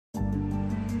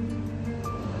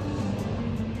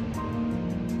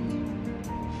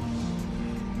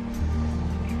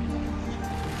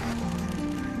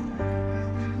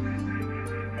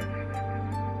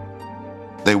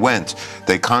They went,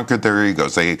 they conquered their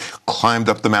egos, they climbed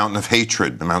up the mountain of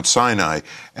hatred, Mount Sinai,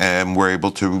 and were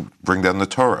able to bring down the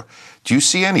Torah. Do you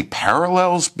see any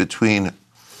parallels between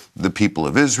the people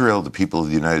of Israel, the people of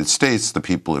the United States, the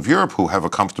people of Europe who have a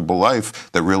comfortable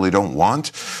life that really don't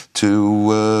want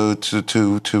to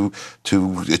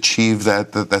achieve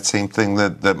that same thing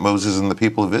that Moses and the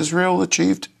people of Israel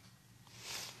achieved?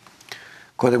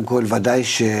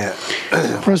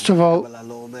 First of all,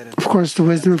 of course, the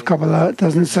wisdom of Kabbalah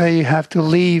doesn't say you have to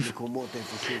leave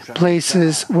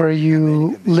places where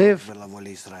you live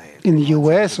in the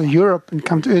U.S. or Europe and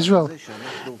come to Israel.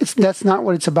 That's not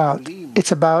what it's about.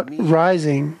 It's about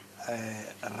rising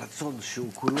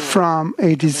from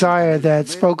a desire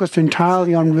that's focused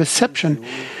entirely on reception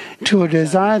to a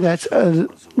desire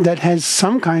that has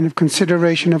some kind of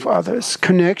consideration of others,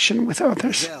 connection with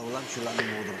others.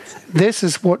 This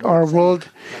is what our world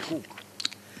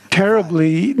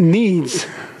terribly needs.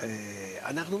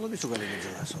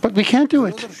 But we can't do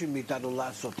it.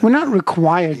 We're not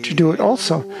required to do it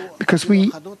also, because we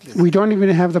don't even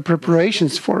have the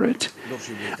preparations for it.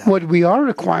 What we are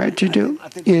required to do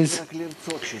is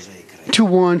to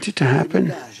want it to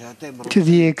happen, to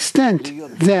the extent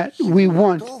that we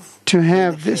want to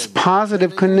have this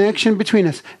positive connection between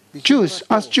us.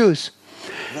 Us Jews.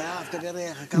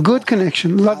 Good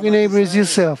connection, love your neighbor as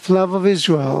yourself, love of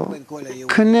Israel,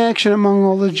 connection among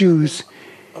all the Jews.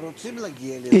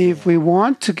 If we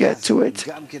want to get to it,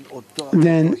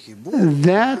 then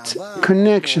that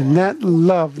connection, that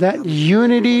love, that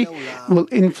unity will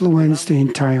influence the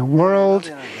entire world,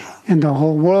 and the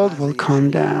whole world will calm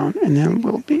down, and there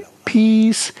will be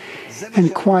peace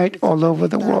and quiet all over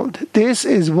the world. This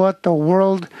is what the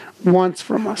world wants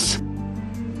from us.